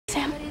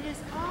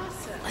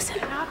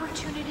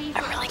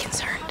I'm really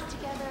concerned.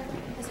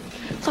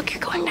 Look,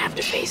 you're going to have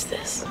to face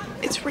this.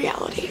 It's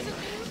reality.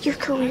 Your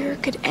career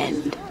could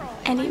end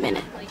any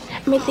minute.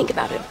 I mean, think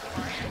about it.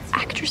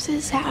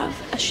 Actresses have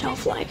a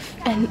shelf life,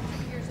 and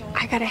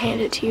I gotta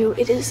hand it to you,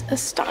 it is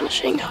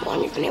astonishing how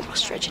long you've been able to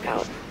stretch it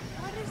out.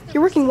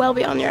 You're working well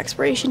beyond your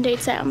expiration date,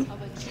 Sam.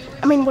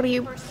 I mean, what are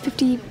you,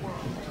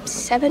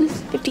 57,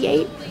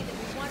 58?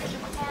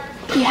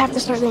 You have to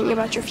start thinking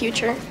about your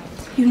future.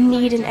 You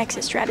need an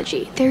exit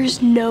strategy.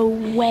 There's no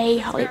way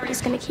Hollywood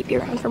is going to keep you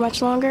around for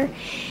much longer.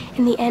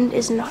 And the end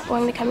is not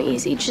going to come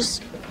easy.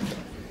 Just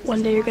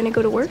one day you're going to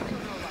go to work,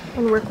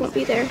 and work won't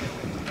be there.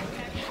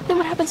 Then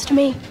what happens to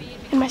me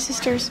and my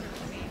sisters?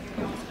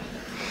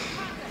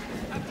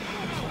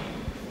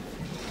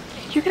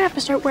 You're going to have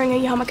to start wearing a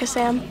yarmulke,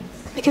 Sam.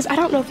 Because I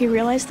don't know if you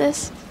realize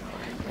this,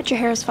 but your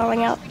hair is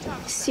falling out.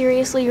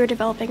 Seriously, you're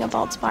developing a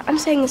bald spot. I'm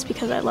saying this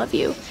because I love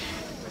you.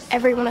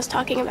 Everyone is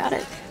talking about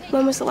it.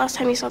 When was the last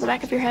time you saw the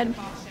back of your head?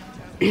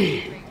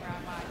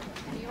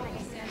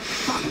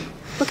 Mom,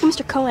 look at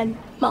Mr. Cohen.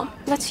 Mom,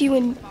 that's you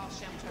in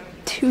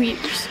 2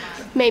 years.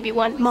 Maybe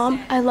 1.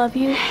 Mom, I love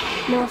you.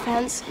 No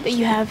offense, but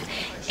you have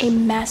a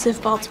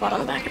massive bald spot on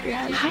the back of your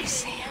head. Hi,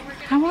 Sam.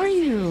 How are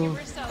you?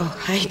 Oh,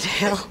 hi,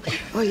 Dale.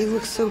 Oh, you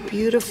look so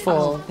beautiful.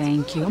 Oh,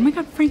 thank you. Oh, my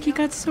God, Frankie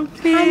got so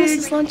big. Hi,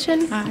 Mrs.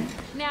 Luncheon. Hi.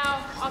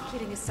 Now, all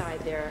kidding aside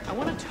there, I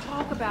want to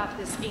talk about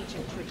this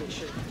ancient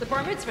tradition. The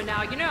bar mitzvah.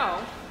 Now, you know,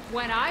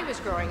 when I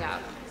was growing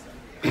up,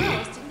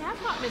 girls didn't have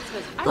hot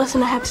mitzvahs.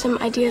 Listen, I have some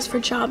ideas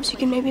for jobs you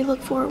can maybe look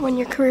for when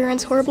your career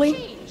ends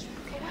horribly.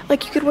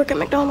 Like, you could work at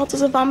McDonald's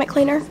as a vomit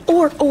cleaner.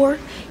 Or,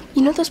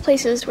 you know those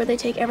places where they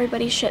take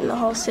everybody's shit in the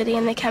whole city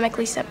and they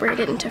chemically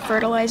separate it into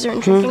fertilizer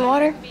and drinking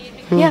water?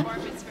 Yeah.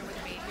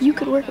 You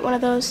could work at one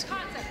of those.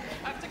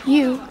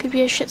 You could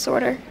be a shit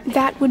sorter.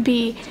 That would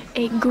be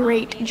a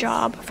great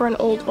job for an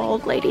old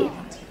bald lady.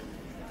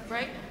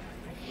 Right?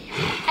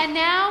 And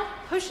now,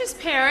 Push's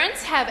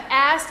parents have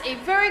asked a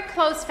very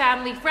close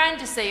family friend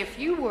to say a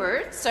few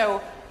words,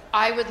 so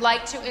I would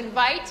like to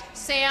invite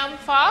Sam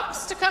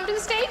Fox to come to the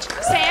stage.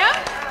 Sam?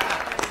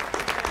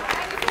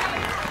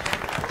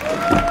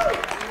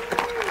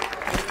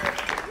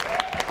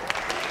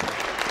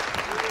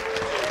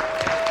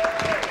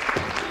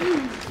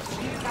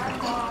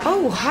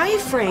 Oh, hi,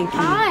 Frankie.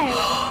 Hi.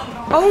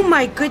 Oh,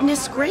 my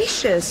goodness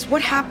gracious.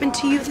 What happened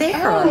to you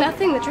there? Oh,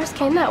 nothing. The dress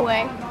came that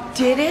way.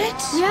 Did it?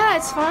 Yeah,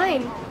 it's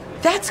fine.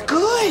 That's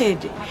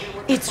good.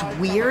 It's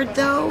weird,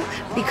 though,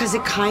 because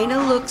it kind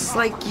of looks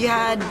like you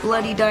had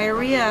bloody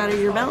diarrhea out of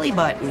your belly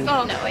button.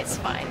 Oh, no, it's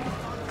fine.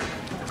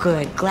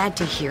 Good. Glad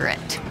to hear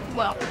it.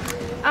 Well,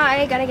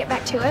 I gotta get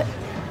back to it.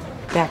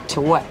 Back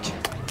to what?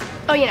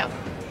 Oh, you know,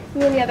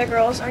 me and the other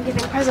girls are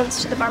giving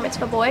presents to the bar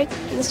mitzvah boy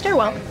in the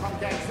stairwell.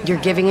 You're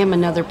giving him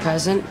another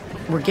present?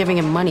 We're giving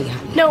him money,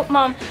 honey. No,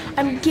 Mom,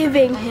 I'm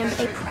giving him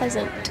a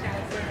present.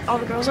 All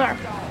the girls are.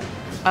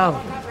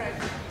 Oh.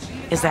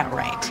 Is that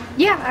right?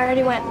 Yeah, I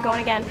already went. I'm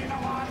going again.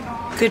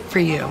 Good for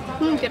you.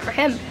 Good for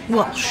him.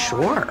 Well,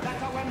 sure.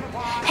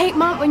 Hey,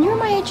 Mom, when you were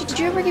my age, did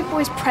you ever give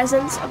boys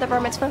presents at the bar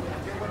mitzvah?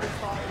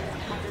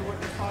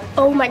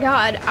 Oh my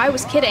God, I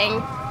was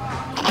kidding.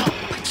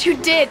 But you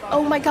did.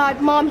 Oh my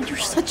God, Mom, you're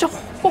such a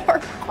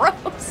whore.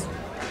 Gross.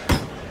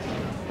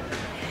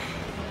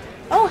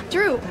 Oh,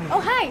 Drew. Oh,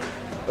 hi.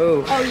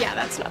 Oh. Oh, yeah,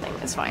 that's nothing.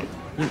 It's fine.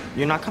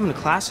 You're not coming to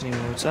class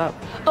anymore. What's up?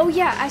 Oh,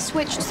 yeah, I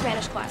switched to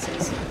Spanish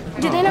classes.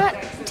 Did they not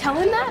tell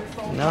him that?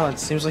 No, it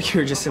seems like you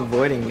were just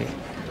avoiding me.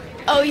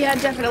 Oh, yeah,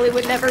 definitely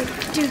would never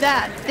do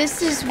that.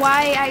 This is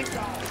why I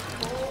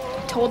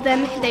told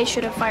them they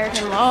should have fired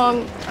him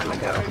long time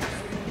ago.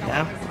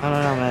 Yeah? I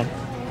don't know,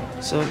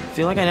 man. So, I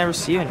feel like I never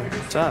see you anymore.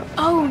 What's up?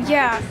 Oh,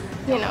 yeah.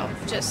 You know,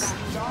 just...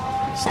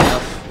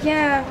 Stuff.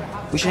 Yeah.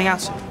 We should hang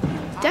out soon.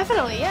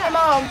 Definitely, yeah. Hey,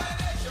 Mom.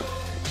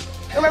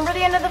 Remember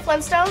the end of the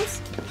Flintstones?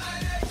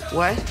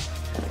 What?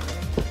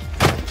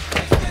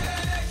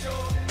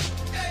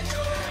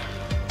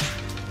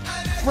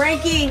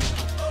 Frankie!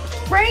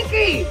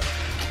 Frankie!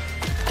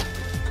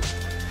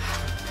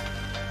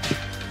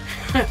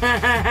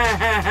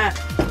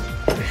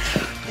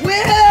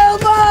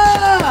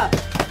 Wilma!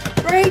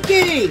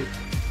 Frankie!